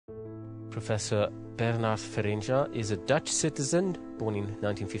Professor Bernard Feringa is a Dutch citizen, born in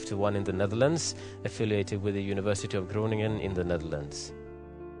 1951 in the Netherlands, affiliated with the University of Groningen in the Netherlands.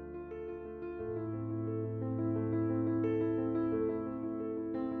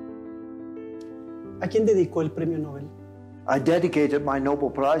 ¿A quién dedicó el Premio Nobel? I dedicated my Nobel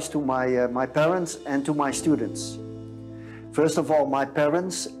Prize to my parents and to my students. First of all, my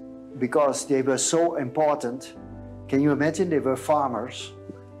parents, because they were so important. Can you imagine? They were farmers.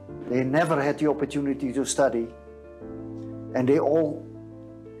 They never had the opportunity to study. And they all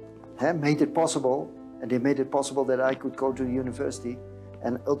made it possible, and they made it possible that I could go to the university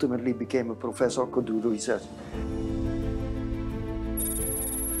and ultimately became a professor, could do research.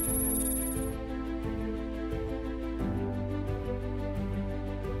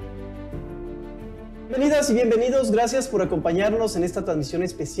 Bienvenidas y bienvenidos, gracias por acompañarnos en esta transmisión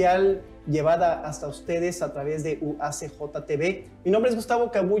especial llevada hasta ustedes a través de UACJ TV. Mi nombre es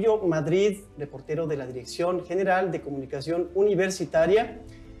Gustavo Cabullo Madrid, reportero de la Dirección General de Comunicación Universitaria.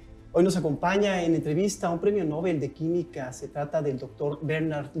 Hoy nos acompaña en entrevista un premio Nobel de Química. Se trata del doctor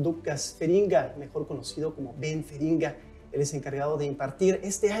Bernard Lucas Feringa, mejor conocido como Ben Feringa. Él es encargado de impartir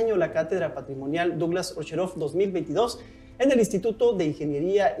este año la Cátedra Patrimonial Douglas Ocheroff 2022 en el Instituto de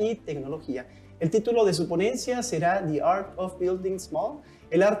Ingeniería y Tecnología. El título de su ponencia será The Art of Building Small,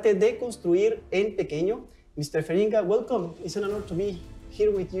 el arte de construir en pequeño. Mr. Feringa, welcome. It's an honor to be here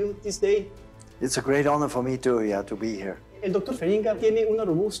with you this day. It's a great honor for me to be here. El doctor Feringa tiene una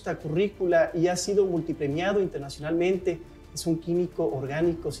robusta currícula y ha sido multipremiado internacionalmente. Es un químico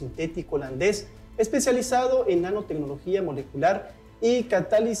orgánico sintético holandés especializado en nanotecnología molecular y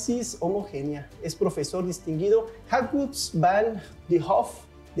catálisis homogénea. Es profesor distinguido Jacobs van de Hof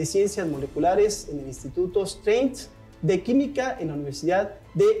de Ciencias Moleculares en el Instituto Strand de Química en la Universidad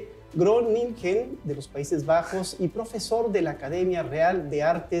de Groningen de los Países Bajos y profesor de la Academia Real de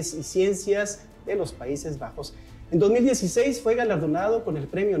Artes y Ciencias de los Países Bajos. En 2016 fue galardonado con el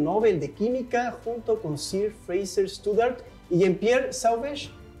Premio Nobel de Química junto con Sir Fraser Studart y Jean-Pierre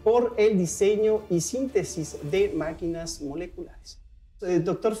Sauvage por el diseño y síntesis de máquinas moleculares.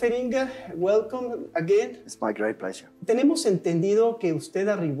 Dr. Feringa, welcome again. It's my great pleasure. Tenemos entendido que usted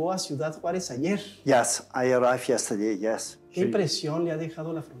arribó a Ciudad Juárez ayer. Yes, I arrived yesterday, yes. ¿Qué impresión le ha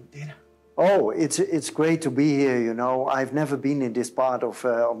dejado la frontera? Oh, it's great to be here, you know. I've never been in this part of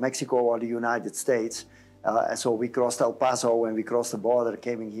Mexico or the United States. So we crossed El Paso and we crossed the border,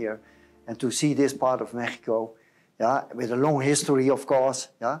 came in here. And to see this part of Mexico, yeah, with a long history, of course,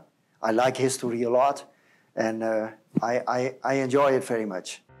 yeah. I like history a lot. And I enjoy it very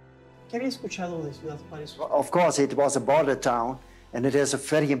much. ¿Qué había escuchado de Ciudad Juárez? Of course, it was a border town, and it has a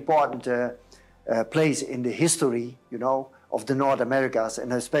very important place in the history, you know, of the North Americas,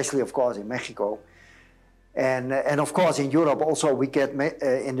 and especially, of course, in Mexico. And of course, in Europe also, we get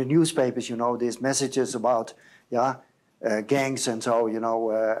in the newspapers, you know, these messages about, gangs and so, you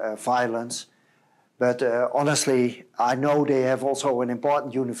know, violence. But honestly, I know they have also an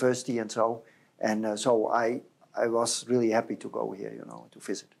important university and so. And so I was really happy to go here, you know, to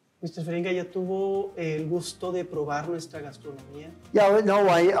visit. Mr. Feringa, ¿ya tuvo el gusto de probar nuestra gastronomía? Yeah,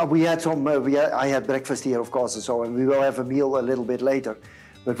 no, we had some. I had breakfast here, of course, and so, and we will have a meal a little bit later.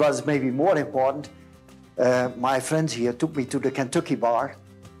 But what's maybe more important, my friends here took me to the Kentucky bar,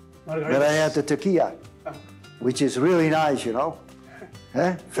 where I had the tequila, which is really nice, you know,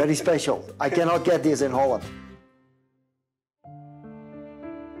 very special. I cannot get this in Holland.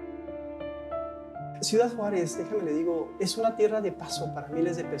 Ciudad Juárez, déjame le digo, es una tierra de paso para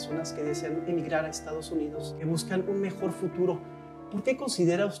miles de personas que desean emigrar a Estados Unidos, que buscan un mejor futuro. ¿Por qué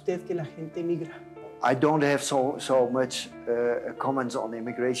considera usted que la gente emigra? I don't have so much comments on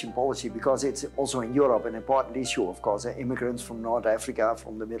immigration policy because it's also in Europe an important issue, of course. Immigrants from North Africa,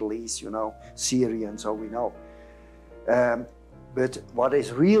 from the Middle East, you know, Syria, and so we know. But what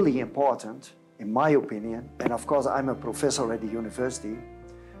is really important, in my opinion, and of course I'm a professor at the university,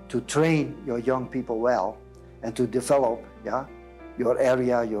 to train your young people well and to develop your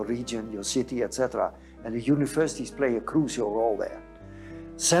area, your region, your city, etc. And the universities play a crucial role there.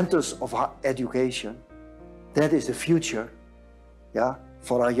 Centers of education, that is the future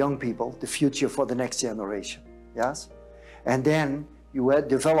for our young people, the future for the next generation. Yes? And then you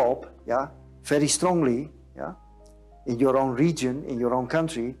develop very strongly in your own region, in your own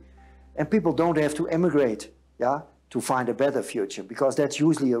country, and people don't have to emigrate to find a better future, because that's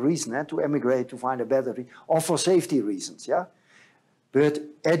usually a reason to emigrate, to find a better, or for safety reasons, But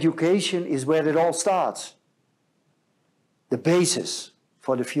education is where it all starts. The basis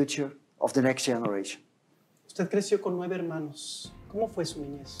for the future of the next generation. Usted creció con 9 hermanos. ¿Cómo fue su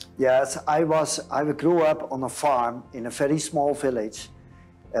niñez? Yes, I grew up on a farm in a very small village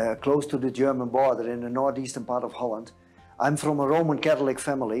close to the German border in the northeastern part of Holland. I'm from a Roman Catholic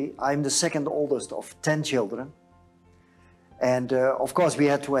family. I'm the second oldest of 10 children. And of course we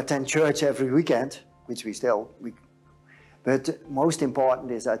had to attend church every weekend, which we still, but most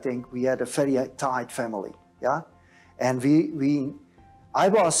important is I think we had a very tight family, yeah? And I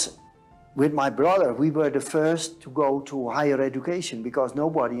was, with my brother, we were the first to go to higher education because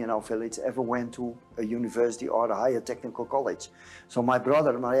nobody in our village ever went to a university or a higher technical college. So my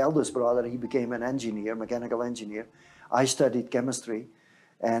brother, my eldest brother, he became an engineer, mechanical engineer. I studied chemistry,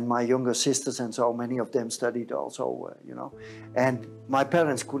 and my younger sisters and so many of them studied also, you know. And my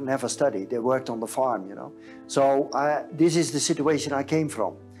parents could never study, they worked on the farm, you know. So this is the situation I came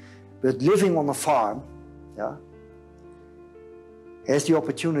from. But living on a farm, yeah, has the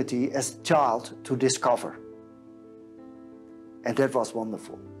opportunity as a child to discover. And that was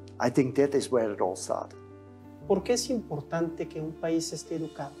wonderful. I think that is where it all started. ¿Por qué es importante que un país esté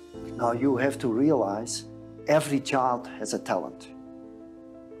educado? Now you have to realize every child has a talent.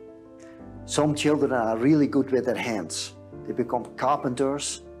 Some children are really good with their hands. They become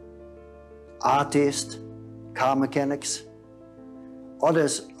carpenters, artists, car mechanics.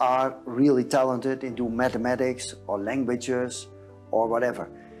 Others are really talented into mathematics or languages or whatever.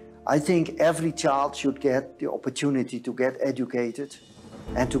 I think every child should get the opportunity to get educated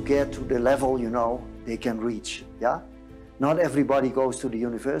and to get to the level, you know, they can reach, yeah? Not everybody goes to the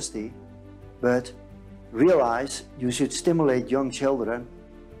university, but realize you should stimulate young children,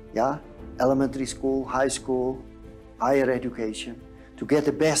 yeah? Elementary school, high school, higher education, to get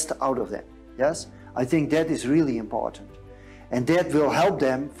the best out of them, yes? I think that is really important. And that will help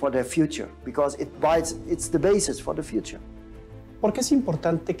them for their future, because it's the basis for the future. ¿Por qué es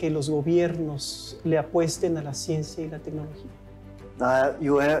importante que los gobiernos le apuesten a la ciencia y la tecnología?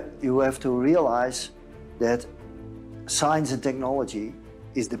 You have to realize that science and technology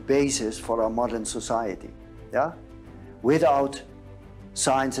is the basis for our modern society, yeah? Without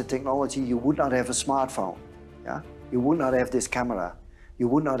science and technology, you would not have a smartphone, yeah? You would not have this camera. You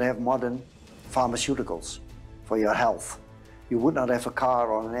would not have modern pharmaceuticals for your health. You would not have a car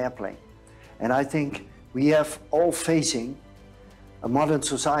or an airplane. And I think we have all facing a modern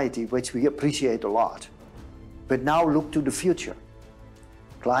society which we appreciate a lot. But now look to the future.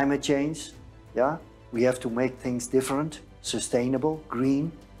 Climate change, yeah? We have to make things different, sustainable,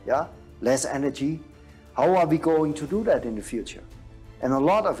 green, yeah? Less energy. How are we going to do that in the future? And a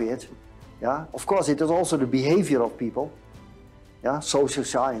lot of it, yeah, of course it is also the behavior of people, yeah, social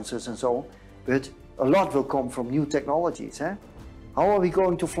sciences and so on, but a lot will come from new technologies. Eh? How are we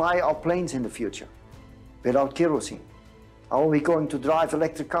going to fly our planes in the future without kerosene? How are we going to drive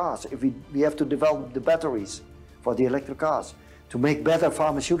electric cars if we have to develop the batteries for the electric cars, to make better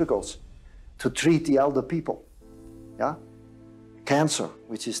pharmaceuticals, to treat the elder people, yeah? Cancer,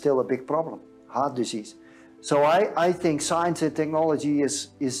 which is still a big problem, heart disease. So I think science and technology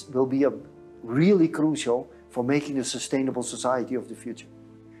will be really crucial for making a sustainable society of the future.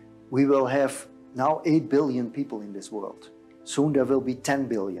 We will have now 8 billion people in this world. Soon there will be 10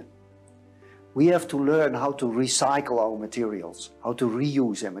 billion. We have to learn how to recycle our materials, how to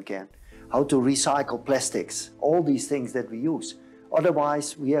reuse them again, how to recycle plastics, all these things that we use.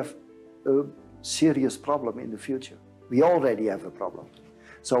 Otherwise, we have a serious problem in the future. We already have a problem.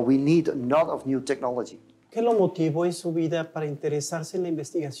 So we need a lot of new technology. ¿Qué lo motivó en su vida para interesarse en la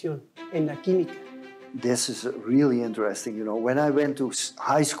investigación, en la química? This is really interesting. You know, when I went to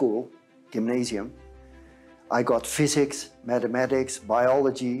high school, gymnasium, I got physics, mathematics,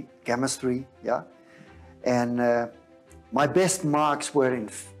 biology, chemistry, yeah? And my best marks were in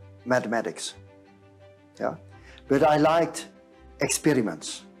mathematics, yeah? But I liked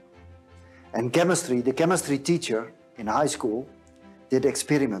experiments. And chemistry, the chemistry teacher in high school did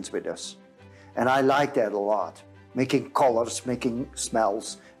experiments with us. And I liked that a lot. Making colors, making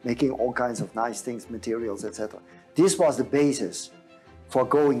smells, making all kinds of nice things, materials, etc. This was the basis for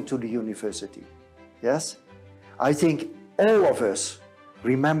going to the university, yes? I think all of us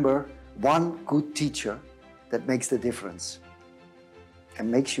remember one good teacher that makes the difference and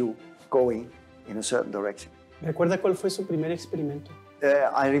makes you going in a certain direction. ¿Recuerda cuál fue su primer experimento?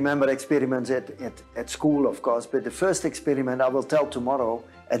 I remember experiments at school, of course, but the first experiment I will tell tomorrow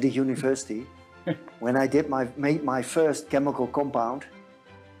at the university, when I made my first chemical compound,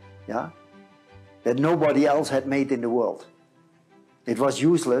 yeah, that nobody else had made in the world. It was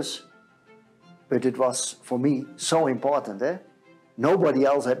useless, but it was, for me, so important. Eh? Nobody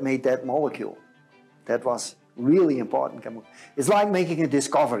else had made that molecule. That was really important chemical. It's like making a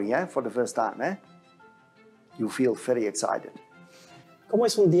discovery for the first time. Eh? You feel very excited. ¿Cómo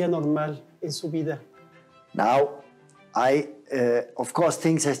es un día normal en su vida? Now, Of course,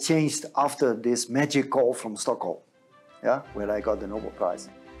 things have changed after this magic call from Stockholm, yeah, where I got the Nobel Prize.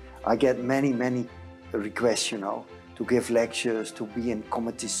 I get many, many requests, you know, to give lectures, to be in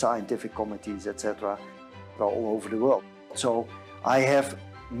committees, scientific committees, etc., all over the world. So I have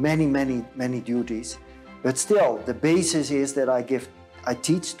many, many, many duties, but still the basis is that I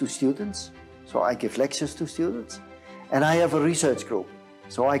teach to students, so I give lectures to students, and I have a research group,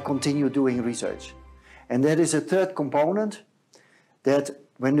 so I continue doing research. And there is a third component that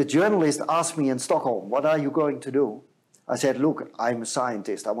when the journalist asked me in Stockholm, what are you going to do? I said, look, I'm a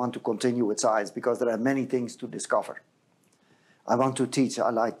scientist. I want to continue with science because there are many things to discover. I want to teach. I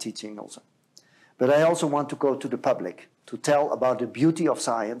like teaching also. But I also want to go to the public to tell about the beauty of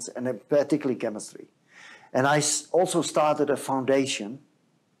science and particularly chemistry. And I also started a foundation,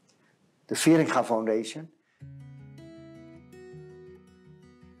 the Veringa Foundation.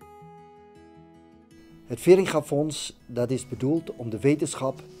 Het Veringa Fonds dat is bedoeld om de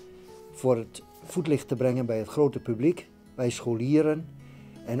wetenschap voor het voetlicht te brengen bij het grote publiek, bij scholieren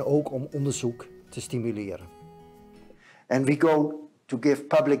en ook om onderzoek te stimuleren. And we go to give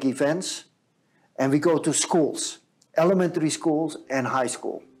public events and we go to schools, elementary schools and high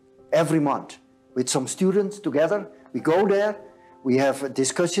school, every month with some students together. We go there, we have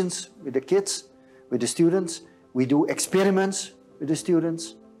discussions with the kids, with the students, we do experiments with the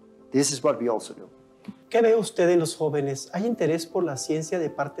students. This is what we also do. ¿Qué ve usted en los jóvenes? ¿Hay interés por la ciencia de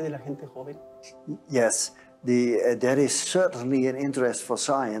parte de la gente joven? Yes, there is certainly an interest for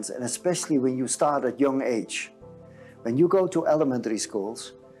science, and especially when you start at young age. When you go to elementary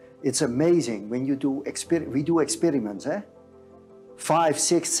schools, it's amazing when you do we do experiments, 5,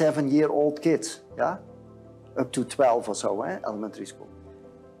 6, 7-year-old kids, yeah, up to 12 or so, elementary school.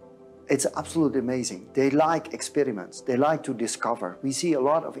 It's absolutely amazing. They like experiments. They like to discover. We see a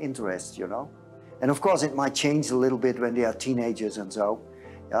lot of interest, you know. And of course, it might change a little bit when they are teenagers and so,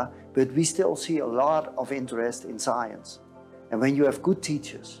 yeah. But we still see a lot of interest in science. And when you have good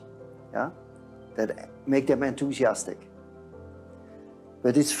teachers, yeah, that make them enthusiastic.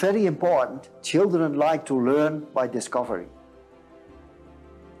 But it's very important. Children like to learn by discovery.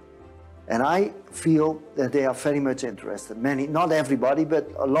 And I feel that they are very much interested. Many, not everybody, but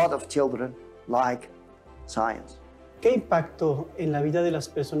a lot of children like science. ¿Qué impacto en la vida de las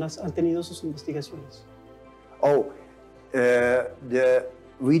personas han tenido sus investigaciones? Oh,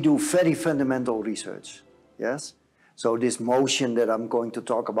 we do very fundamental research, yes? So this motion that I'm going to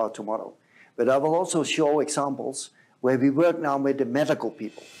talk about tomorrow. But I will also show examples where we work now with the medical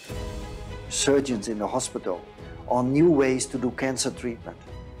people, surgeons in the hospital, on new ways to do cancer treatment,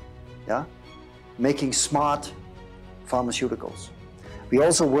 yeah? Making smart pharmaceuticals. We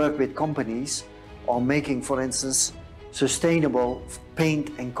also work with companies on making, for instance, sustainable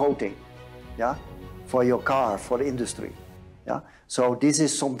paint and coating, yeah, for your car, for the industry, yeah. So this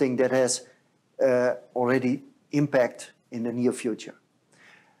is something that has already impact in the near future.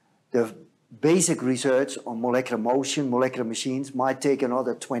 The basic research on molecular motion, molecular machines might take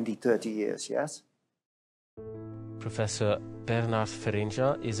another 20, 30 years, yes? Professor Bernard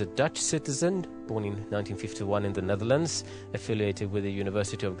Veringa is a Dutch citizen, born in 1951 in the Netherlands, affiliated with the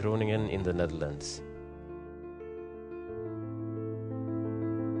University of Groningen in the Netherlands.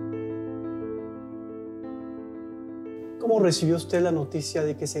 ¿Cómo recibió usted la noticia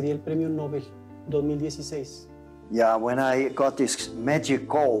de que sería el Premio Nobel 2016? Yeah, when I got this magic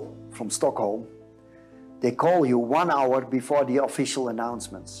call from Stockholm, they call you 1 hour before the official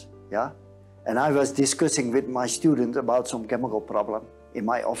announcements, yeah? And I was discussing with my student about some chemical problem in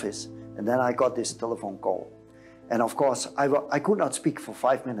my office, and then I got this telephone call. And of course, I could not speak for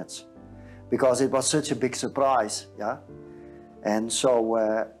 5 minutes because it was such a big surprise, yeah? And so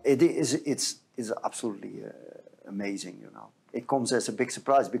it's absolutely amazing, you know. It comes as a big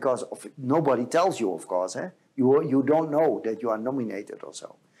surprise because nobody tells you, of course, You don't know that you are nominated or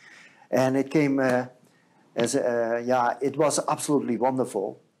so. And it came it was absolutely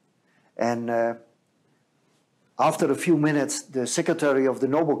wonderful. And after a few minutes, the secretary of the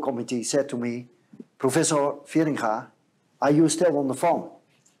Nobel Committee said to me, Professor Veringa, are you still on the phone?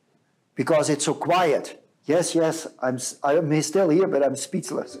 Because it's so quiet. Yes, I'm still here, but I'm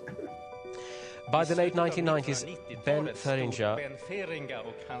speechless. By the late 1990s, Ben Veringa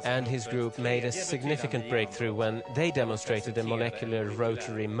and his group made a significant breakthrough when they demonstrated a molecular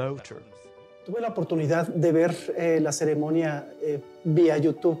rotary motor. Tuve la oportunidad de ver la ceremonia vía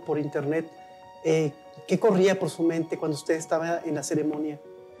YouTube por internet. ¿Qué corría por su mente cuando usted estaba en la ceremonia?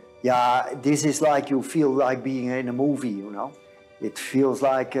 Yeah, this is like you feel like being in a movie, you know. It feels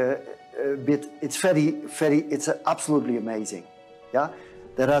like a bit. It's it's absolutely amazing. Yeah.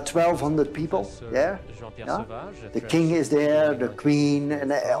 There are 1,200 people there. Yeah? The king is there, the queen,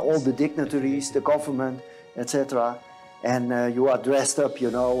 and all the dignitaries, the government, etc. And you are dressed up,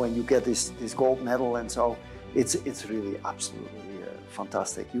 you know, and you get this gold medal, and so it's really absolutely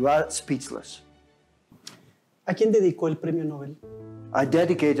fantastic. You are speechless. ¿A quién dedicó el Premio Nobel? I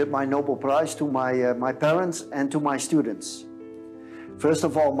dedicated my Nobel Prize to my parents and to my students. First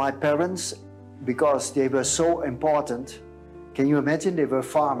of all, my parents, because they were so important. Can you imagine? They were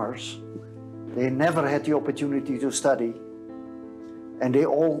farmers. They never had the opportunity to study. And they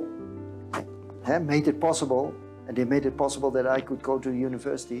all made it possible. And they made it possible that I could go to the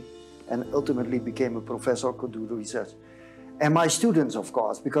university and ultimately became a professor, could do the research. And my students, of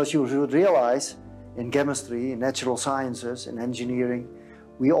course, because you should realize in chemistry, in natural sciences, in engineering,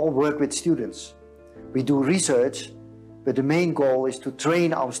 we all work with students. We do research, but the main goal is to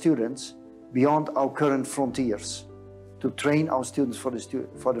train our students beyond our current frontiers, to train our students for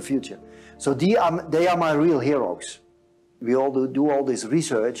the future. So they are my real heroes. We all do all this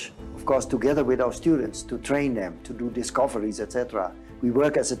research, of course, together with our students, to train them, to do discoveries, etc. We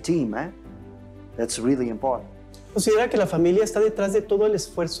work as a team, That's really important. ¿Considera que la familia está detrás de todo el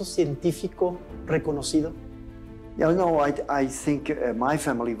esfuerzo científico reconocido? Yeah, no, I think my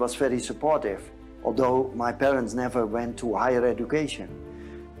family was very supportive, although my parents never went to higher education.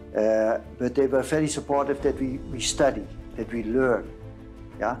 But they were very supportive that we study, that we learn,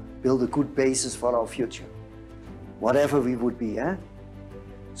 build a good basis for our future, whatever we would be.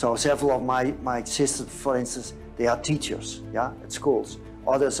 So several of my sisters, for instance, they are teachers, at schools.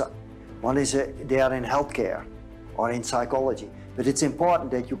 Others, they are in healthcare or in psychology. But it's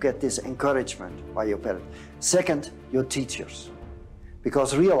important that you get this encouragement by your parents. Second, your teachers,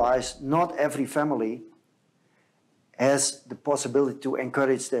 because realize not every family has the possibility to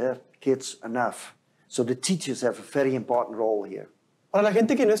encourage their kids enough. So the teachers have a very important role here. Para la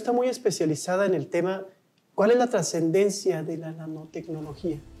gente que no está muy especializada en el tema, ¿cuál es la trascendencia de la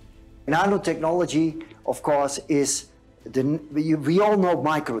nanotecnología? Nanotechnology, of course, is we all know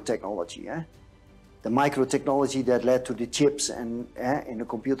microtechnology, The microtechnology that led to the chips and in the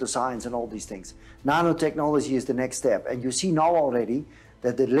computer science and all these things. Nanotechnology is the next step, and you see now already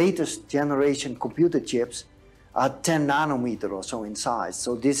that the latest generation computer chips are 10 nanometer or so in size.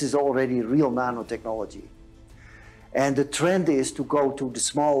 So this is already real nanotechnology. And the trend is to go to the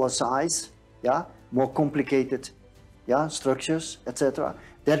smaller size, more complicated structures, etc.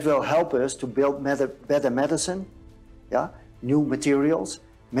 That will help us to build better medicine, new materials,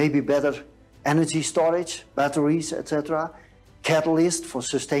 maybe better energy storage, batteries, etc. Catalyst for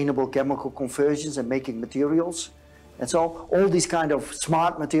sustainable chemical conversions and making materials. And so all these kind of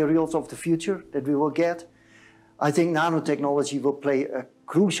smart materials of the future that we will get, I think nanotechnology will play a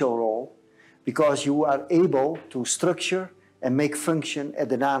crucial role because you are able to structure and make function at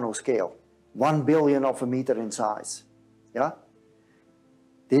the nanoscale, 1 billionth of a meter in size.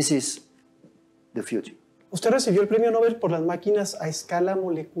 This is the future. Usted recibió el Premio Nobel por las máquinas a escala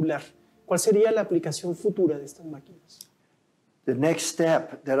molecular. ¿Cuál sería la aplicación futura de estas máquinas? The next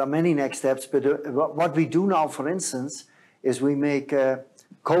step, there are many next steps, but what we do now, for instance, is we make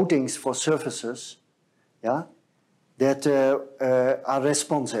coatings for surfaces, that are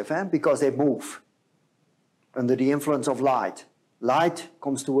responsive, because they move under the influence of light. Light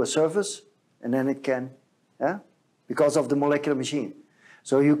comes to a surface, and then it can, because of the molecular machine.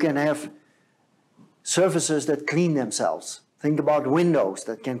 So you can have surfaces that clean themselves. Think about windows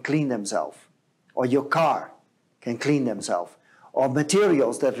that can clean themselves, or your car can clean themselves, or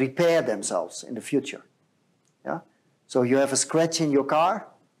materials that repair themselves in the future. So you have a scratch in your car,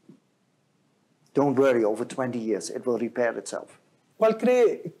 don't worry, over 20 years it will repair itself. ¿Cuál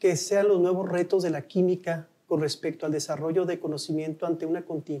cree que sean los nuevos retos de la química con respecto al desarrollo de conocimiento ante una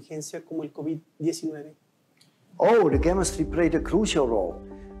contingencia como el COVID-19? Oh, the chemistry played a crucial role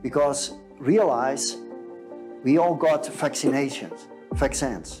because realize we all got vaccines,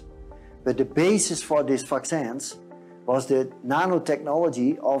 but the basis for these vaccines was the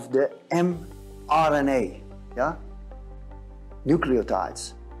nanotechnology of the mRNA,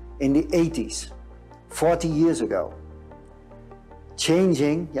 nucleotides, in the 80s, 40 years ago,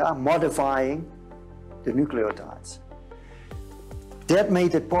 changing, modifying the nucleotides. That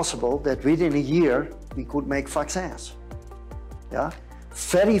made it possible that within a year we could make vaccines.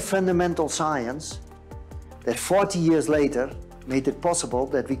 Very fundamental science that 40 years later made it possible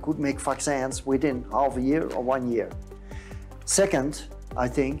that we could make vaccines within half a year or 1 year. Second, I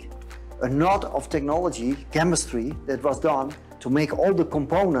think, a lot of technology, chemistry that was done to make all the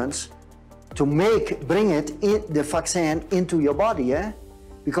components to bring the vaccine into your body,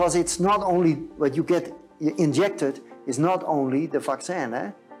 because it's not only what you get injected, is not only the vaccine,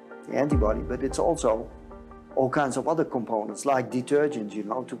 the antibody, but it's also all kinds of other components like detergents, you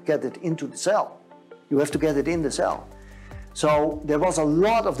know, to get it into the cell. You have to get it in the cell. So there was a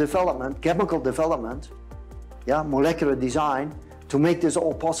lot of development, chemical development, molecular design, to make this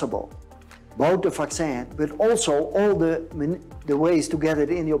all possible. Both the vaccine, but also all the ways to get it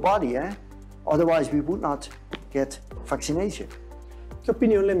in your body. Otherwise, we would not get vaccination. ¿Qué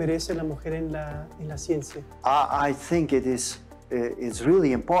opinión le merece la mujer en la ciencia? I think it's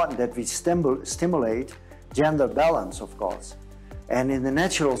really important that we stimulate gender balance, of course. And in the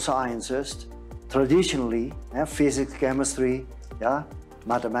natural sciences, traditionally, physics, chemistry,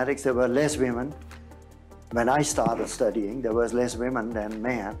 mathematics, there were less women. When I started studying, there was less women than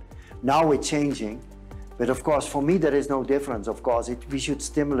men. Now it's changing. But of course, for me, there is no difference. Of course, we should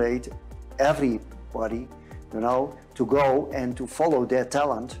stimulate everybody, you know, to go and to follow their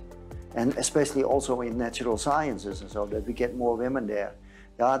talent, and especially also in natural sciences, and so that we get more women there.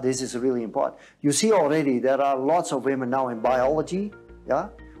 This is really important. You see already there are lots of women now in biology,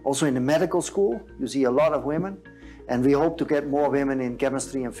 also in the medical school, you see a lot of women. And we hope to get more women in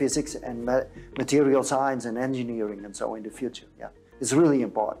chemistry and physics and material science and engineering and so in the future. It's really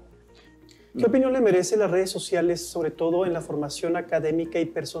important. ¿Qué opinión le merece las redes sociales, sobre todo en la formación académica y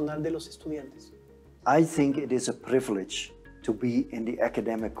personal de los estudiantes? I think it is a privilege to be in the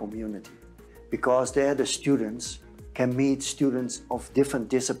academic community because there the students can meet students of different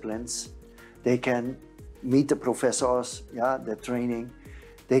disciplines. They can meet the professors, their training.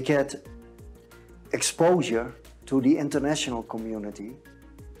 They get exposure to the international community,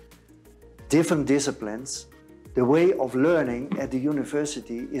 different disciplines. The way of learning at the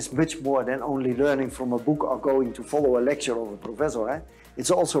university is much more than only learning from a book or going to follow a lecture of a professor.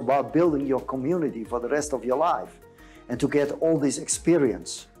 It's also about building your community for the rest of your life and to get all this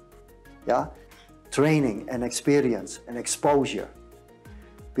experience, training and experience and exposure.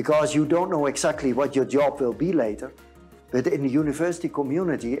 Because you don't know exactly what your job will be later, but in the university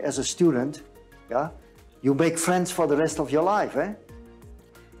community as a student, you make friends for the rest of your life,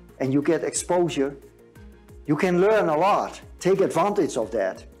 and you get exposure. You can learn a lot. Take advantage of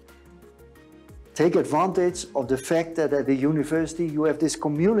that. Take advantage of the fact that at the university you have this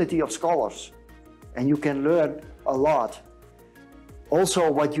community of scholars and you can learn a lot.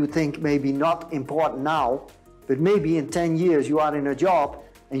 Also what you think may be not important now, but maybe in 10 years you are in a job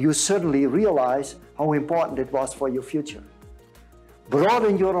and you suddenly realize how important it was for your future.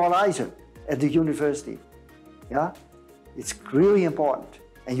 Broaden your horizon at the university. It's really important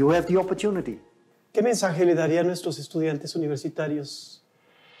and you have the opportunity. ¿Qué mensaje le daría a nuestros estudiantes universitarios?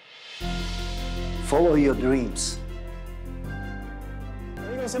 Follow your dreams.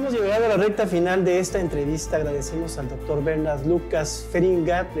 Amigos, hemos llegado a la recta final de esta entrevista. Agradecemos al Dr. Bernhard Lucas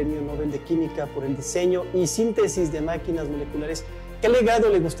Feringa, Premio Nobel de Química por el diseño y síntesis de máquinas moleculares. ¿Qué legado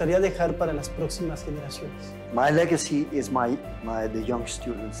le gustaría dejar para las próximas generaciones? My legacy is the young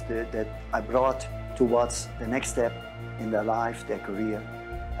students that I brought towards the next step in their life, their career.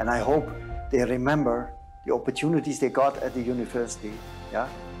 And I hope they remember the opportunities they got at the university,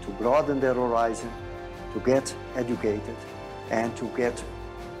 to broaden their horizon, to get educated, and to get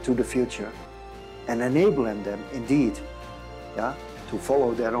to the future, and enabling them, indeed, to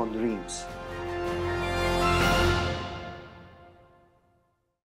follow their own dreams.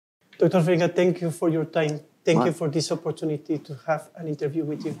 Dr. Feringa, thank you for your time. Thank you for this opportunity to have an interview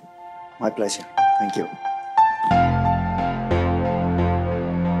with you. My pleasure. Thank you.